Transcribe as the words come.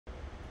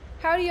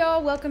Howdy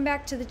y'all, welcome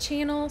back to the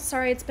channel.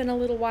 Sorry it's been a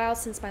little while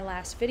since my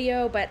last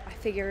video, but I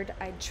figured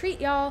I'd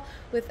treat y'all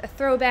with a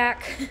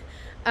throwback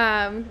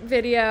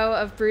video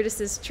of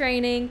Brutus's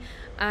training.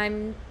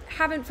 I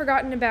haven't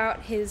forgotten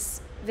about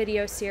his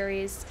video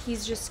series.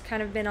 He's just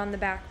kind of been on the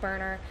back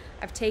burner.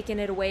 I've taken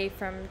it away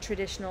from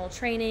traditional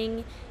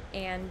training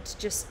and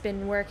just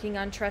been working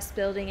on trust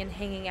building and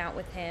hanging out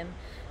with him.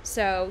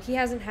 So he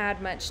hasn't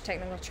had much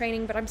technical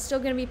training, but I'm still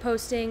going to be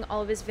posting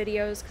all of his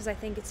videos because I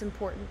think it's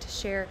important to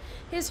share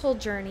his whole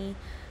journey.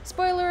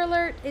 Spoiler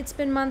alert, it's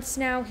been months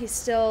now. He's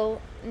still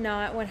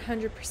not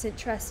 100%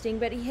 trusting,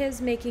 but he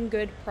is making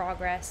good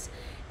progress,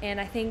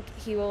 and I think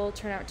he will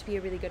turn out to be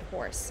a really good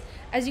horse.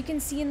 As you can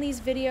see in these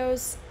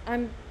videos,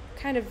 I'm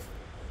kind of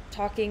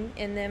talking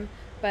in them,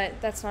 but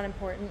that's not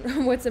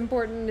important. What's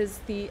important is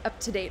the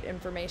up-to-date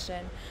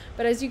information.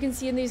 But as you can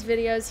see in these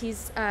videos,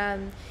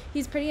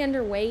 he's pretty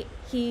underweight.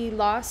 He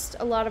lost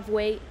a lot of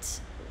weight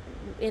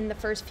in the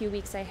first few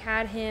weeks I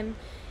had him,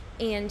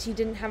 and he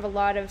didn't have a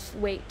lot of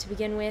weight to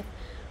begin with.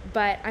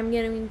 But I'm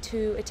going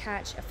to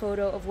attach a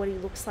photo of what he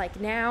looks like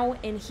now,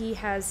 and he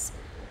has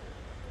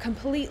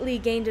completely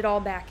gained it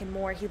all back and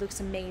more. He looks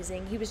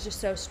amazing. He was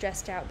just so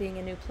stressed out being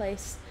a new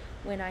place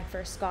when I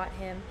first got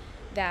him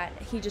that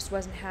he just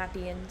wasn't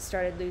happy and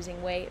started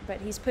losing weight, but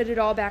he's put it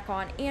all back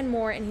on and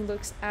more, and he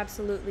looks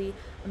absolutely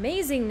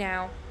amazing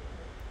now.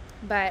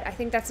 But I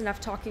think that's enough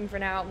talking for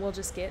now. We'll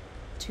just get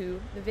to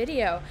the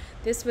video.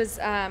 This was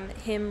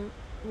him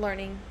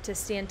learning to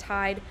stand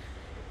tied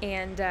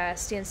and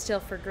stand still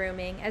for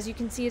grooming. As you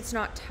can see, it's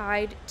not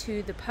tied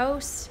to the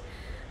post.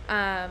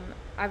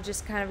 I've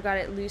just kind of got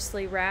it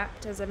loosely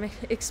wrapped as I'm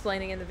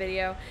explaining in the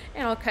video,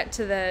 and I'll cut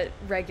to the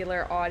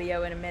regular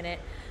audio in a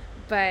minute.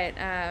 But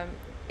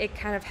it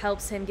kind of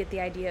helps him get the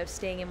idea of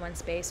staying in one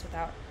space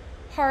without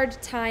hard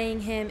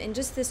tying him, and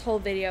just this whole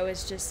video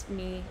is just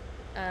me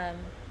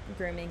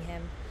grooming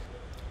him.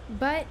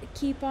 But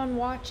keep on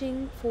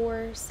watching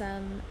for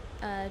some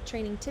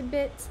training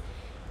tidbits,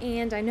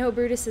 and I know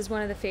Brutus is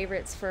one of the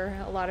favorites for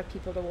a lot of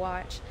people to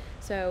watch,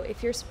 so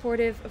if you're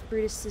supportive of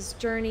Brutus's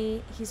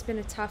journey, he's been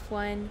a tough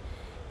one,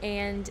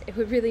 and it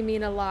would really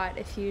mean a lot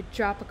if you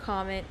drop a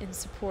comment in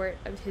support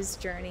of his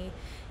journey.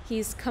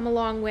 He's come a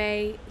long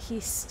way. He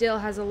still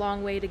has a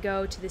long way to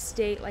go to this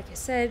date. Like I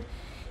said,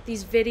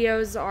 these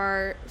videos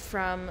are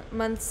from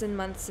months and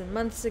months and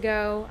months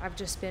ago. I've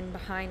just been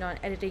behind on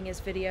editing his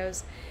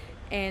videos,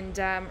 and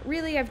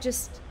really I've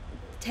just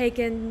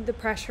taken the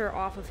pressure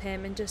off of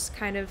him and just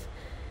kind of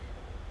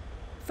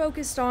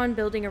focused on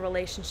building a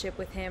relationship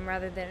with him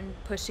rather than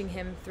pushing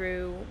him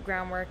through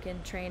groundwork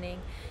and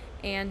training.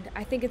 And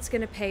I think it's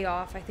going to pay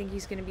off. I think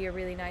he's going to be a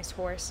really nice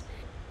horse.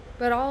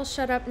 But I'll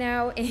shut up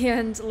now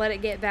and let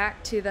it get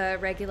back to the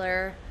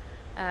regular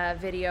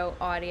video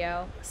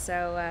audio.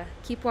 So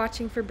keep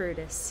watching for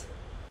Brutus.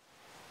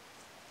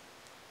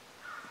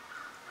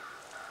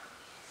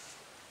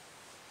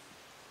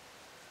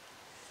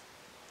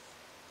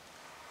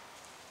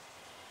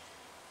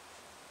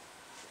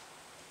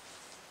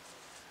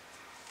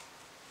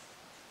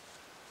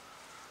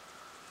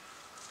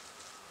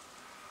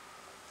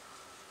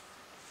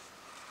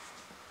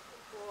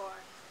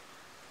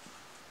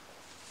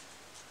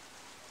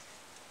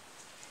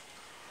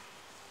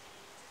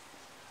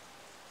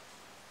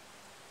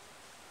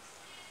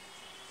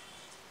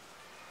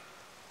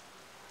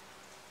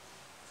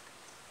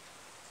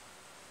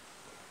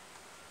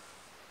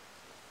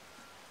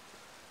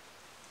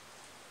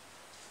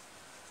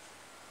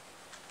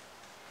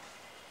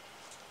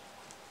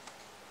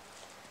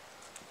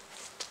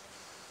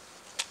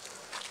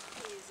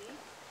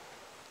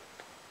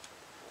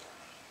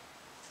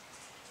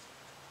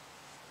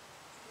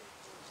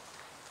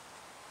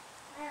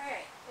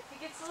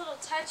 Gets a little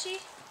touchy,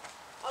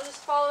 I'll just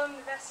follow him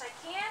the best I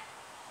can,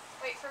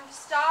 wait for him to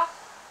stop,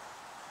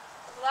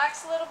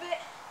 relax a little bit,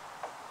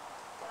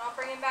 and I'll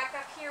bring him back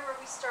up here where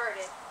we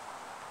started.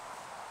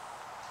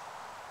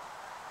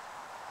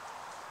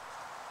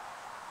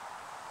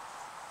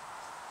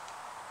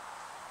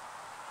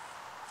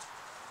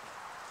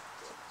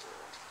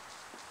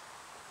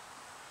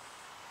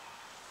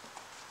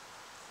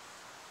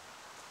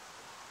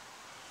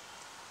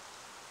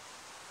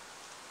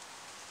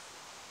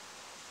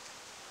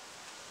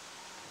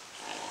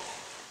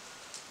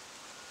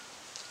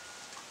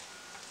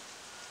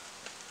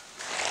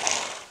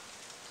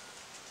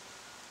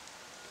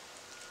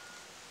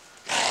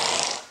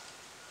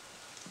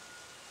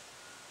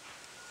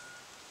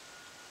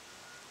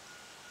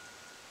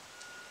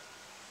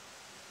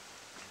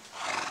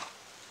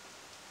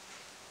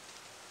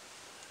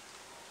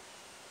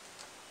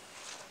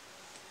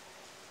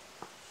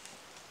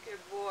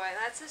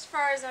 That's as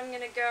far as I'm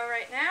going to go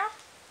right now.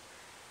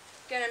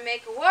 Going to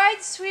make a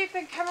wide sweep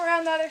and come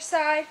around the other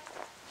side.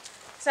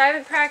 So I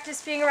haven't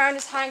practiced being around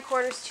his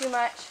hindquarters too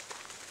much.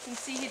 You can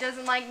see he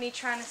doesn't like me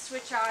trying to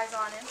switch eyes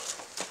on him.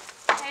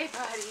 Hey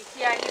buddy.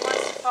 Yeah, he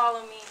wants to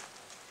follow me.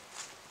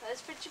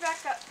 Let's put you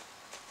back up.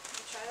 Let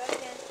me try that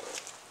again.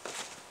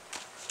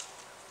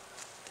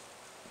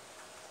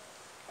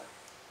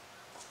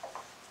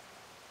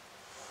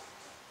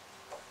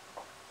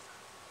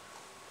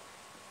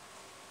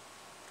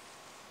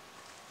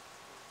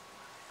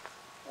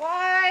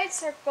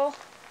 circle.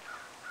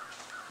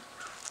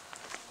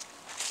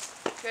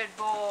 Good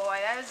boy.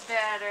 That was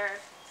better.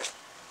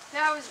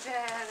 That was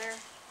better.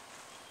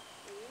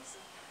 Easy.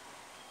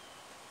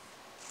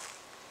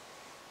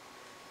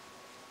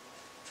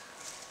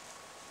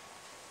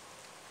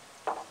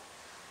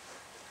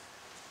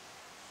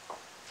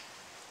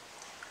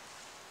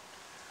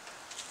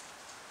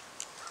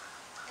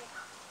 Hey.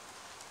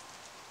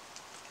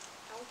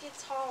 Don't get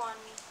tall on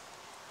me.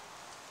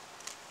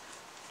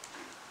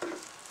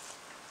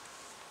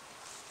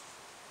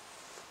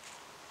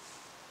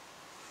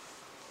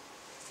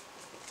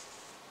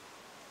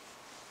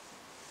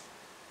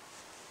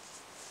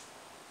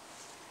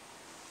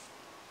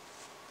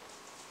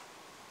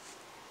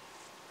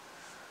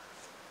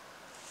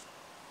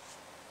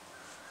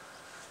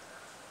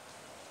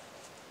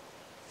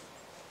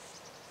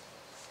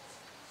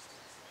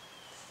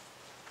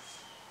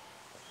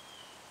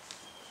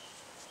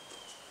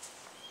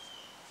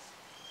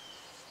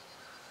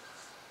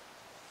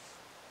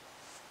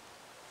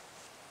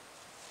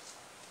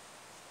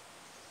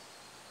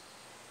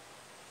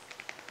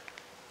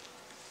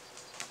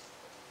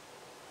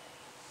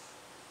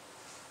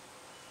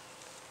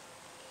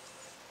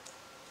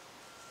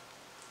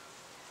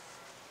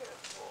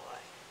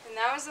 And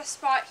that was the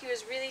spot he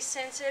was really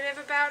sensitive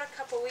about a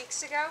couple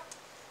weeks ago.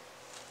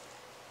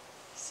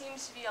 He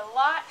seems to be a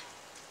lot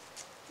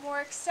more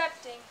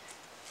accepting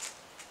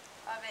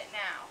of it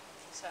now.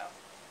 So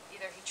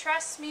either he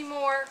trusts me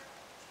more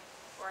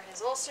or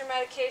his ulcer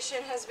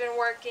medication has been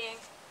working.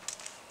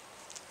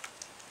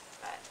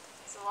 But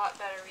it's a lot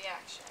better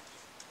reaction.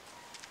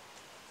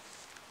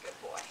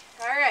 Good boy.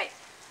 Alright.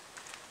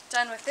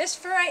 Done with this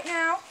for right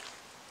now.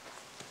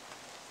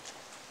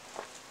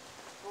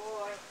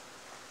 Boy.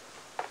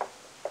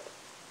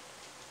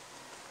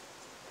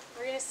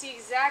 We're going to see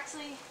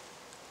exactly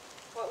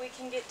what we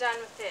can get done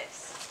with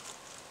this.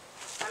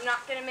 I'm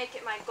not going to make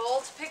it my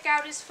goal to pick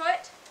out his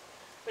foot,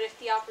 but if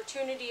the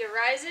opportunity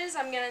arises,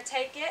 I'm going to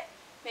take it,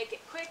 make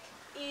it quick,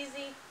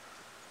 easy,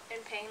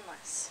 and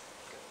painless.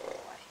 Good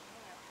boy.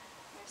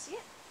 You see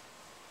it?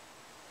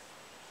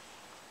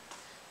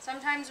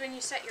 Sometimes when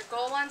you set your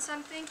goal on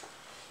something,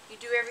 you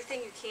do everything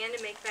you can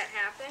to make that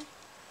happen.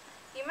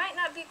 You might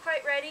not be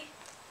quite ready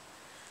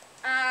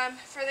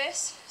for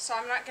this, so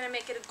I'm not going to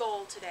make it a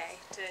goal today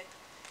to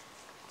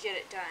get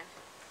it done.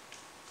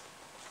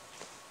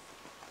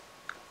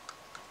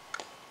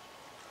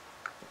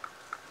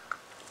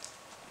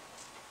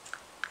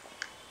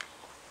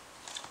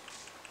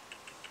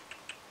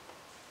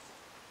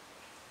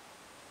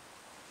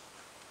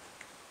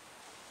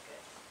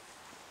 Good.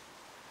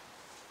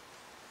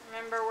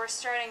 Remember, we're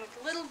starting with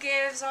little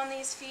gives on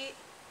these feet.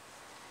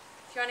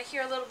 If you want to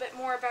hear a little bit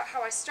more about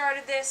how I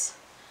started this,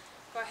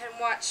 go ahead and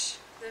watch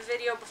the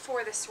video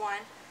before this one.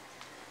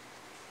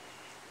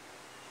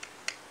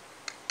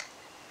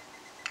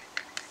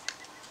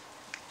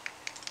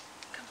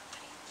 Come on,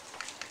 buddy.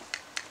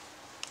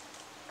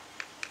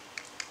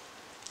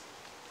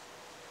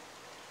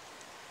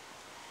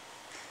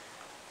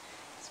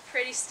 It's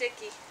pretty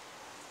sticky.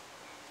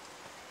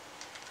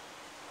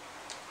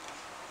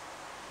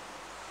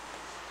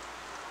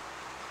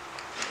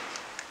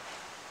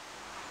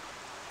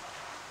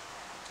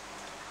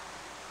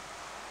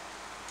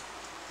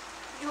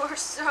 You are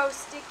so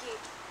sticky.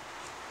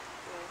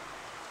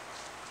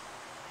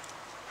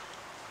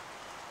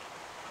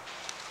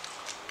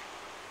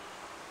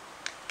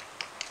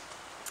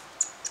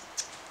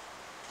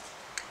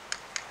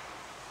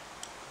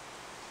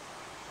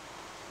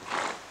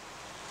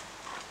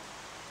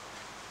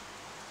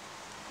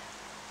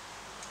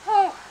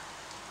 Oh,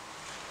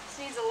 this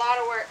needs a lot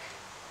of work.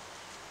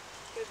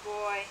 Good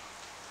boy.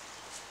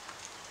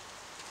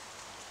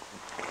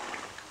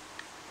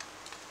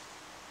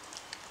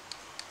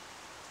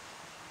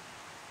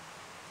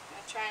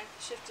 Try and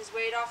shift his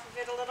weight off of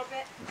it a little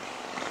bit.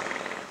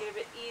 Make it a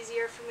bit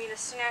easier for me to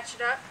snatch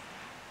it up.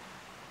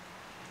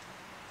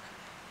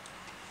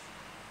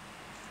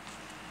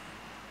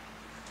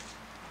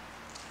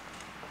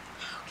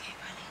 Okay,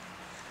 buddy.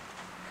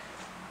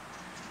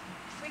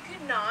 If we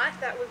could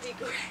not, that would be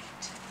great.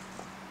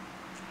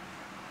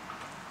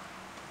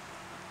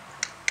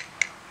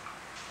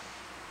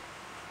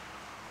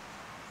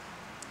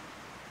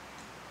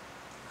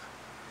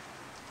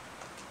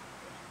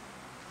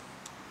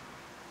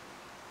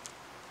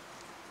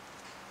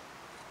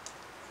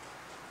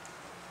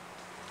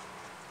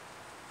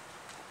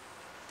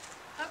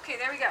 Okay,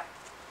 there we go.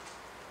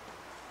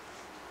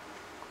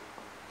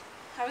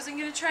 I wasn't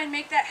going to try and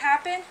make that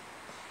happen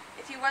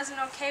if he wasn't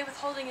okay with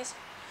holding his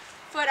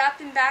foot up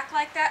and back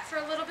like that for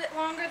a little bit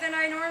longer than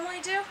I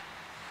normally do.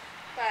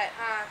 But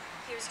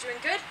he was doing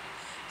good,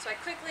 so I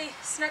quickly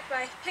snuck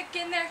my pick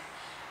in there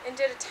and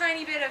did a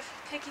tiny bit of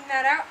picking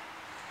that out.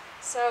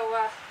 So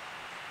I'm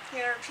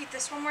going to repeat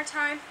this one more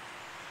time.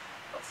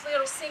 Hopefully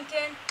it'll sink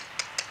in.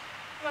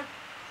 Come on,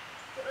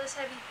 get less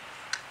heavy.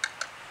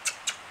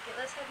 Get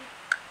less heavy.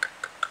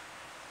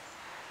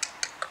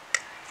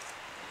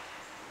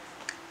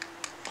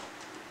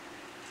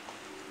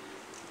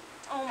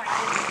 Oh my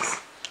goodness.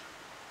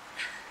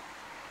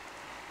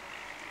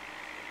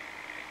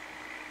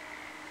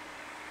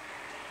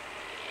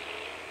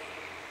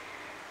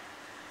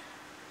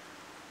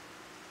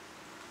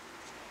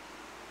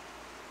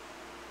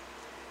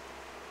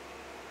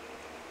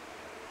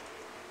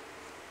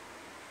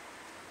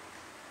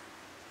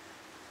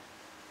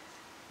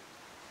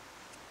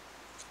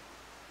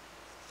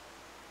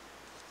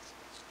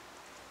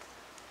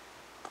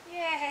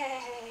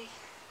 Yay!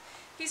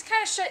 He's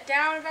kind of shut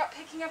down about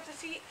picking up the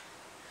feet.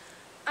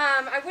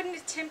 I wouldn't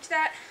attempt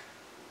that.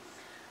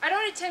 I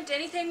don't attempt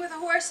anything with a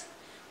horse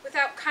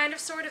without kind of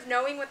sort of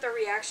knowing what the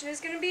reaction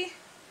is going to be.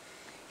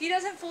 He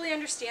doesn't fully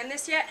understand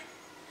this yet,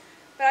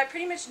 but I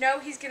pretty much know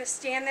he's going to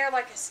stand there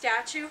like a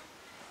statue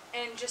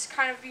and just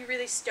kind of be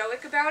really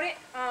stoic about it,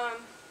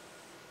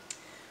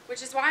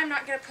 which is why I'm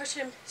not going to push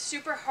him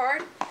super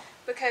hard,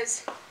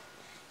 because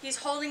he's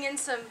holding in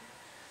some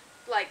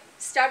like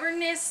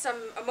stubbornness,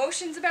 some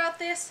emotions about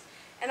this,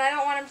 and I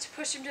don't want him to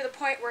push him to the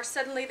point where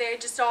suddenly they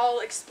just all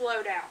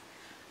explode out.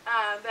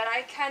 But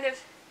I kind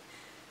of,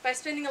 by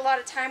spending a lot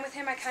of time with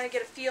him, I kind of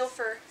get a feel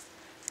for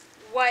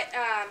what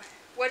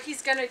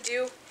he's going to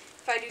do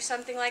if I do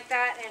something like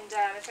that, and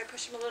if I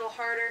push him a little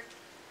harder,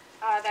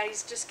 that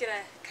he's just going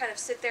to kind of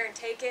sit there and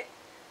take it.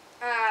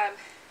 I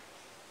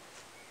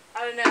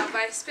don't know,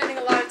 by spending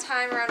a lot of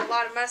time around a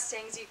lot of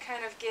Mustangs, you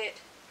kind of get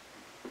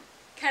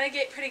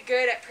pretty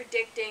good at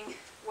predicting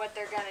what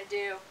they're going to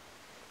do,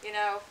 you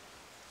know.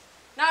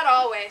 Not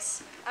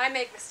always. I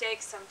make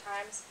mistakes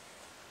sometimes,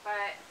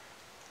 but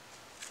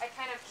I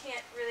kind of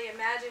can't really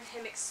imagine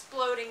him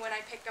exploding when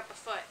I pick up a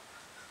foot.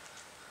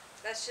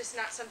 That's just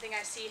not something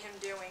I see him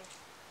doing.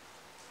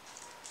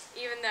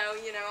 Even though,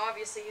 you know,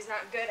 obviously he's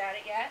not good at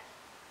it yet.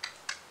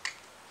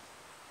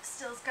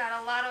 Still's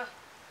got a lot of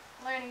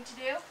learning to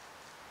do.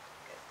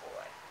 Good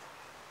boy.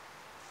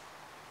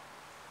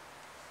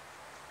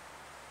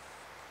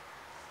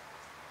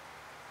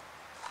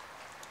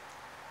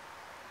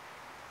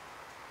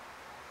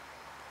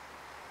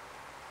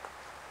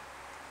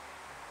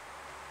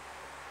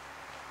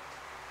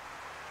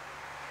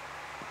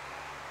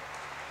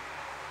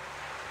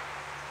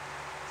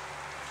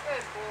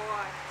 Good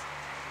boy.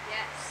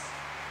 Yes.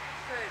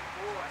 Good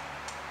boy.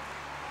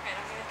 And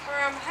I'm going to come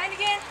around behind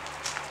again.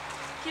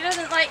 He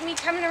doesn't like me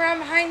coming around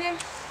behind him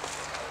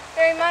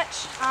very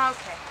much.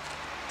 Okay.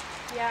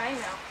 Yeah, I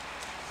know.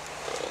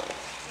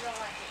 You don't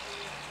like it, do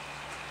you?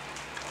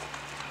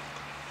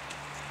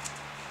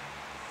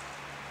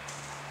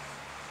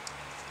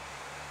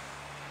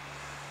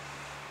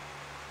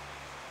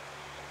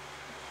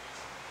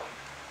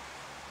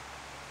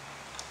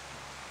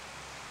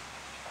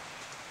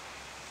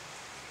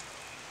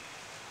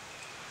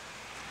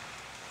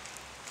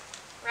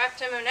 Wrapped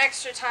him an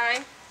extra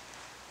time.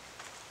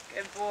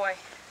 Good boy.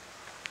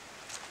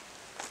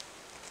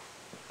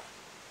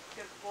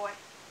 Good boy.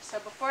 So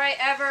before I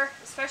ever,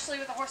 especially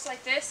with a horse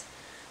like this,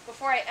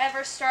 before I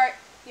ever start,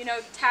 you know,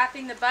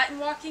 tapping the butt and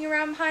walking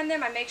around behind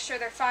them, I make sure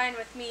they're fine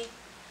with me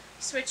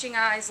switching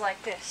eyes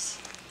like this.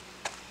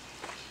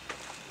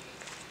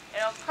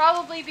 It'll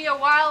probably be a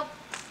while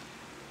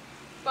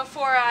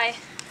before I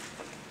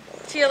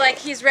feel like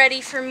he's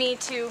ready for me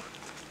to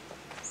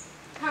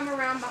come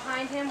around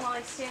behind him while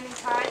he's standing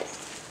tied.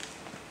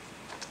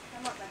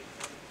 Come up, buddy.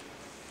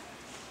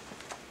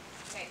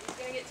 Okay, he's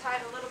going to get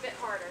tied a little bit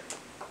harder.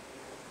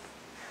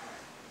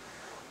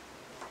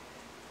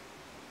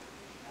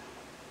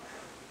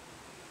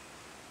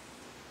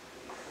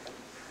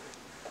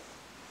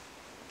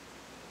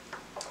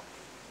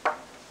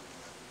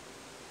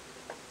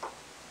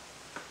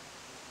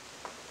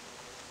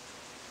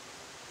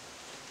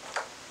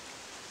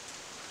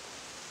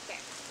 Okay,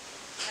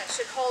 that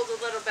should hold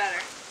a little better.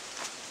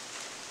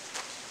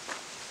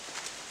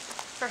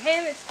 For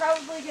him, it's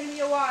probably going to be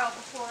a while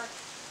before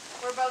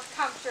we're both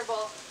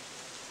comfortable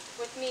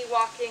with me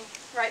walking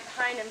right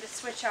behind him to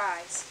switch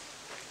eyes.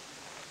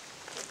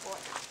 Good boy.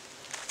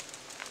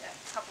 Yeah,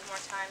 a couple more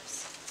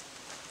times.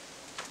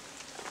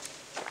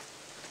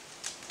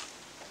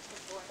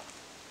 Good boy.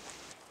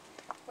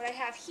 What I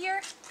have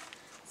here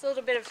is a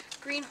little bit of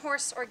Green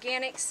Horse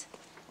Organics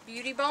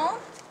Beauty Balm.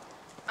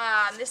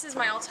 This is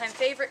my all-time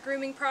favorite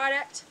grooming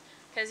product,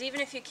 because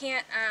even if you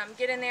can't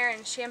get in there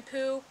and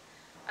shampoo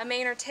a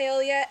mane or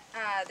tail yet,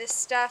 this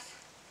stuff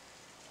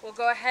will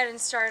go ahead and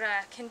start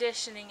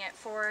conditioning it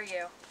for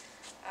you.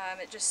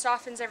 It just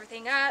softens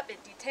everything up, it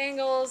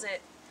detangles,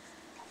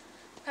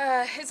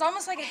 it's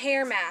almost like a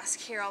hair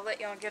mask. Here, I'll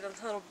let y'all get a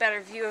little better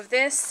view of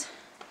this.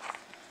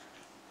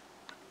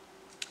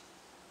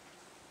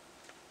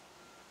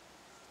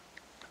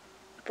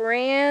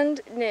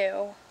 Brand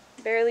new,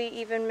 barely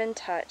even been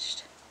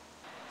touched.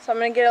 So I'm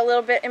going to get a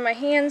little bit in my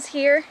hands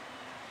here,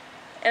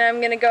 and I'm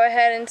going to go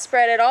ahead and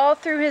spread it all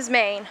through his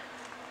mane.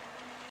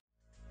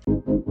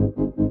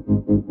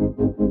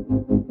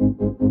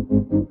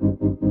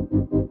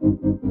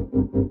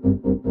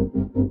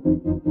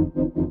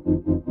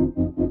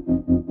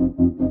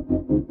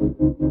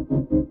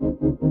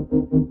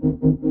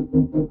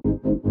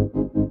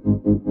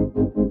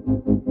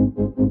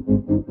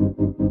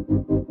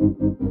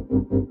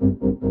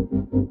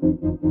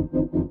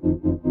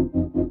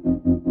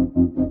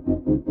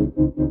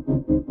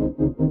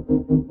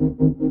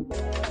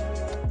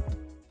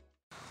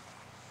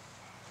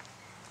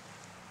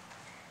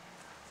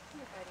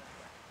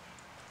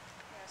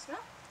 Smell?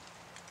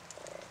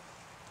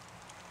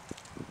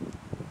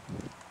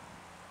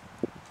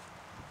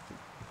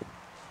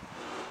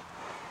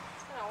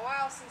 It's been a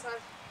while since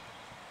I've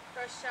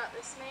brushed out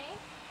this mane.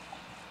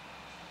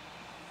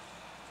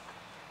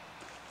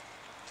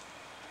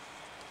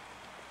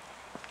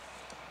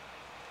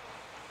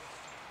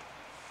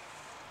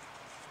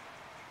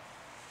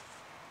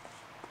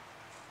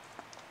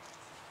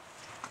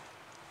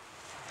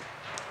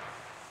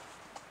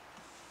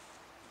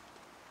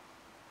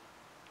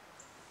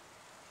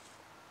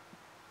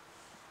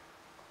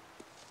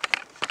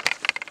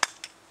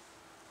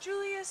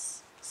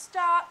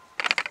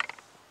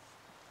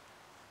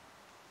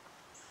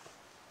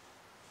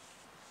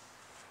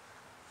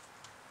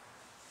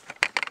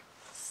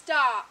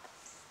 stop.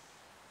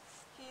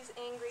 He's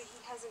angry.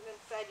 He hasn't been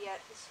fed yet.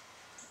 He's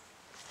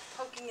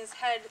poking his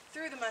head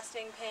through the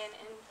Mustang pen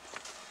and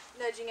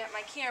nudging at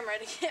my camera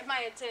to get my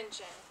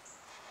attention.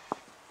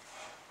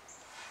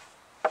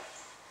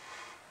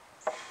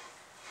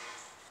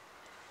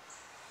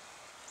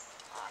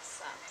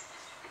 Awesome.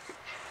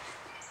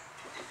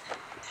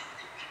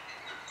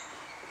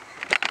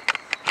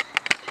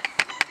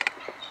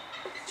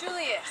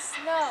 Julius,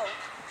 no.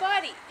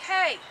 Buddy,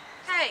 hey,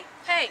 hey,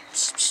 hey,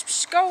 psh, psh,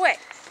 psh, go away.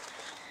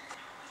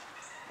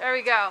 There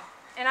we go.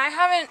 And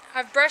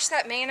I've brushed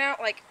that mane out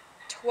like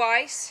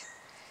twice.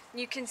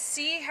 You can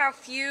see how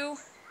few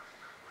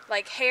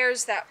like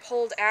hairs that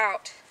pulled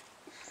out,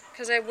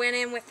 because I went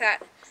in with that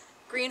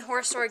Green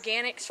Horse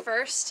Organics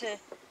first to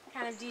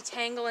kind of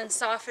detangle and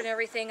soften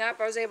everything up.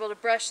 I was able to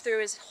brush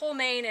through his whole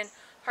mane and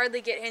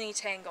hardly get any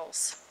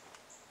tangles.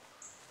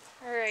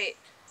 Alright.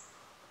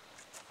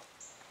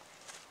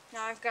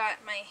 Now I've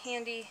got my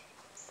handy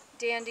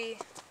dandy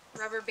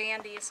rubber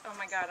bandies. Oh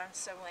my god, I'm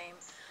so lame.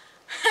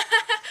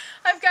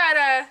 I've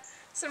got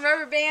some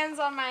rubber bands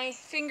on my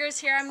fingers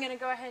here. I'm going to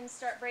go ahead and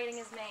start braiding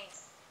his mane.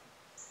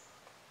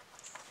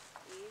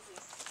 Easy.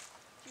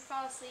 Did you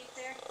fall asleep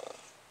there?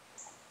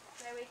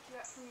 Did I wake you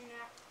up from your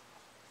nap?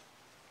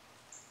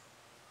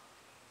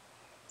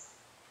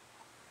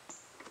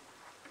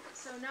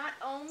 So not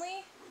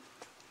only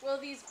will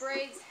these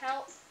braids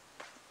help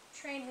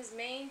train his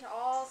mane to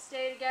all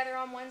stay together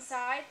on one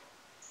side,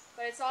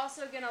 but it's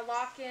also going to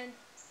lock in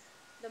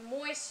the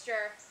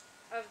moisture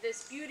of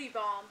this beauty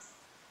balm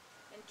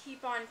and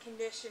keep on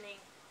conditioning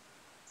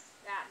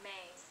that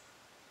mane.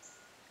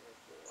 Good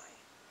boy.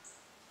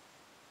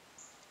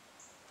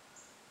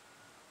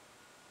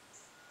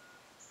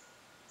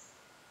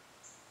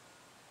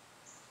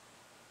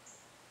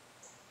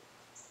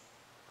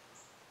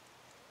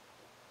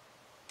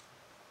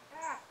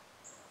 Ah.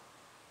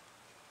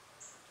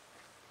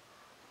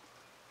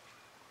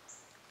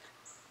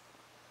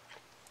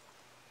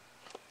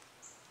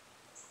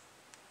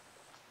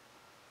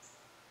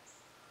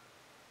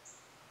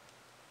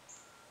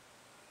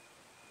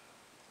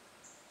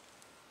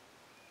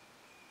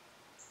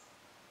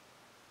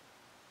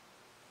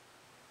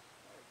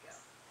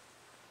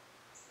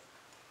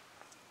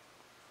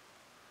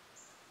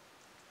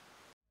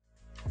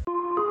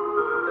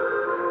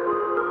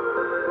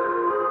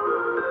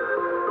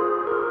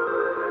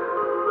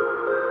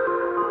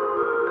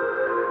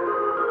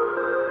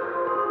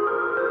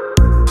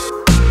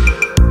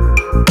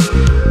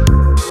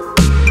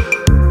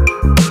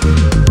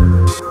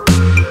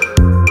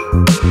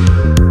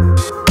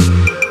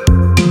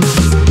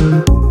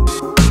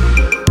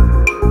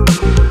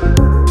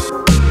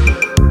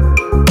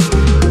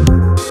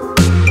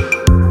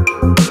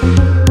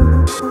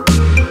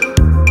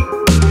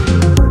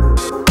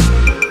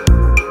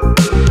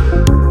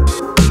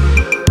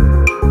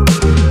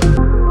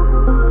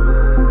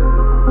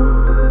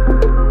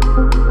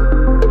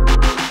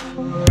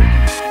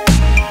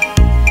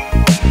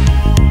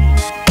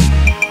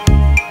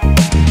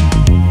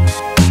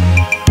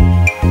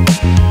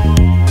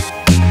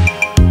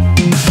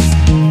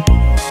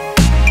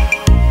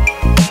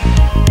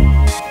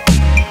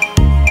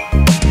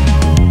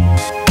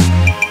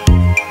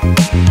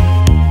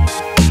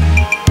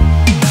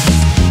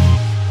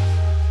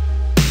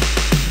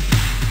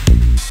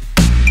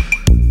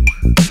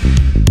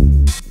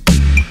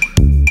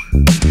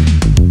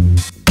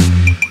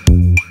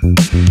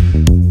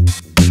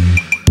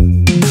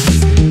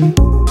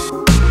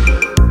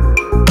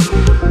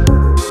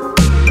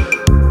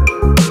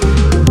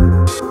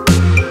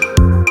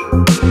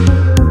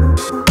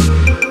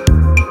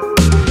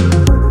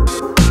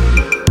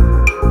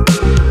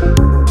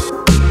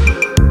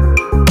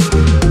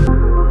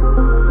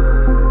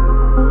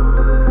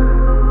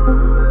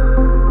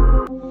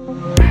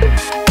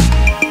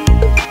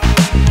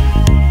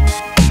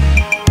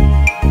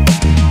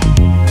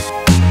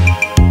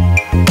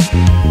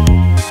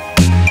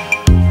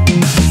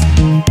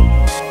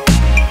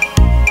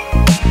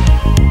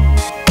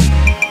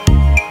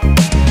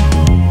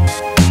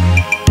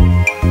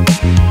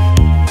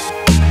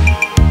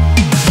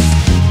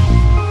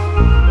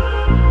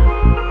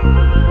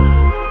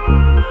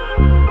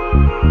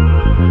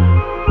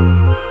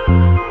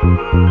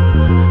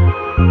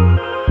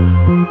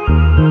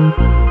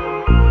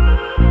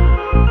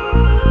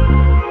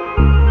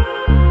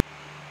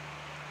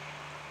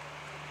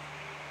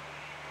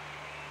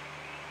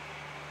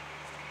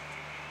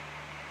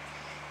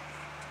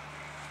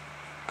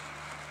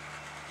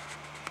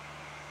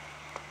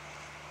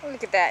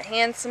 Look at that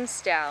handsome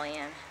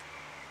stallion.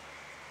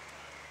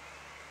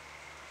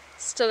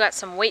 Still got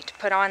some weight to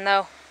put on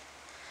though.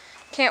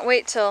 Can't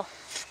wait till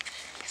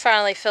he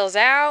finally fills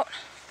out.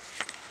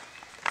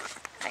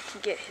 I can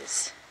get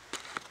his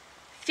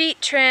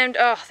feet trimmed.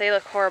 Oh, they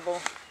look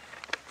horrible.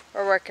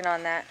 We're working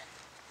on that.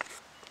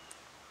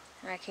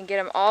 And I can get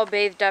them all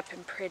bathed up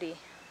and pretty.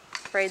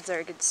 Braids are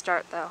a good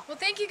start though. Well,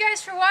 thank you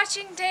guys for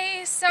watching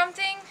day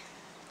something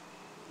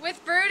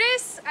with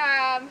Brutus.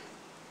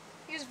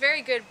 He was a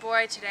very good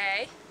boy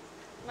today.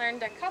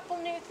 Learned a couple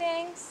new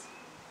things.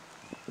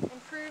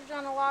 improved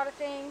on a lot of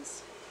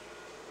things.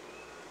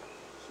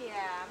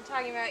 Yeah, I'm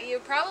talking about you.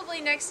 Probably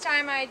next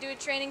time I do a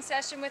training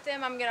session with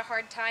him, I'm going to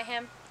hard tie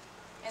him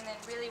and then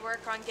really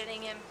work on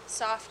getting him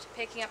soft,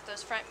 picking up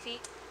those front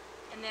feet.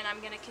 And then I'm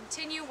going to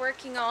continue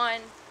working on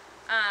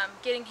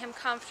getting him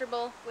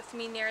comfortable with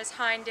me near his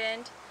hind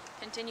end,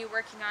 continue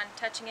working on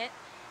touching it,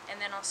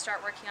 and then I'll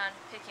start working on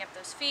picking up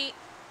those feet,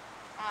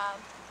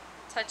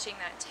 touching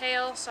that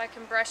tail so I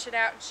can brush it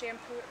out and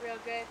shampoo it real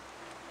good,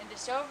 and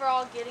just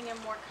overall getting him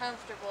more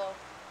comfortable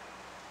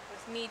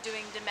with me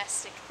doing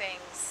domestic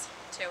things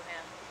to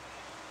him.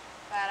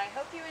 But I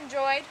hope you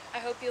enjoyed. I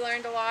hope you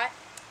learned a lot.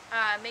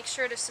 Make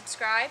sure to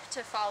subscribe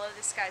to follow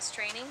this guy's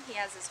training. He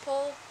has his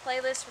whole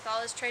playlist with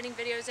all his training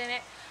videos in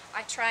it.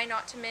 I try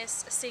not to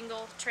miss a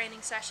single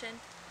training session.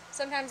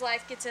 Sometimes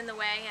life gets in the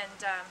way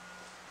and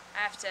I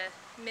have to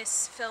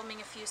miss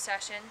filming a few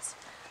sessions.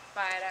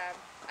 But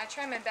I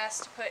try my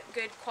best to put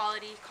good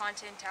quality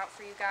content out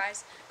for you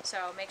guys.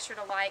 So make sure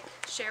to like,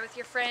 share with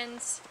your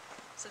friends,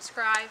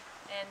 subscribe,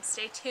 and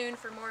stay tuned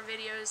for more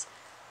videos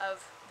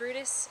of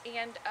Brutus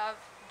and of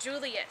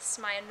Julius,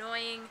 my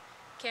annoying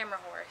camera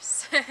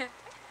horse.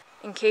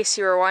 In case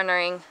you were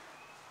wondering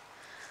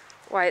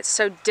why it's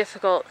so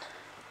difficult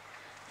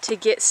to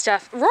get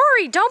stuff.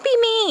 Rory, don't be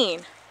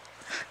mean!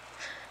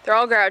 They're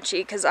all grouchy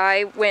because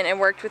I went and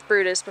worked with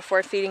Brutus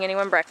before feeding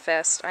anyone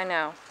breakfast. I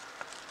know.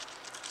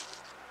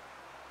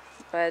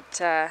 But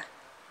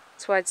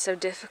that's why it's so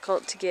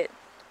difficult to get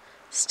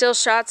still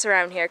shots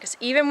around here. Because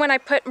even when I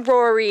put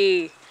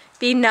Rory,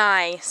 be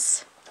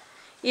nice.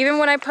 Even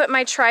when I put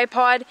my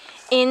tripod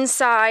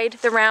inside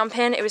the round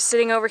pen, it was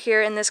sitting over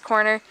here in this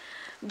corner,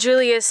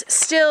 Julius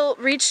still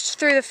reached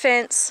through the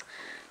fence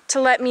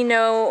to let me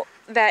know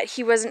that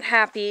he wasn't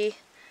happy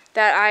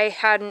that I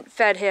hadn't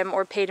fed him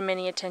or paid him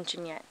any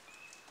attention yet.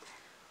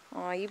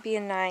 Aw, you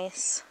being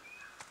nice.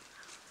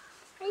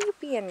 Are you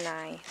being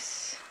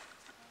nice?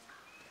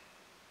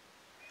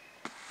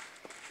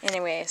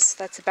 Anyways,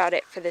 that's about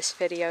it for this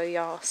video,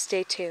 y'all.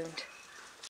 Stay tuned.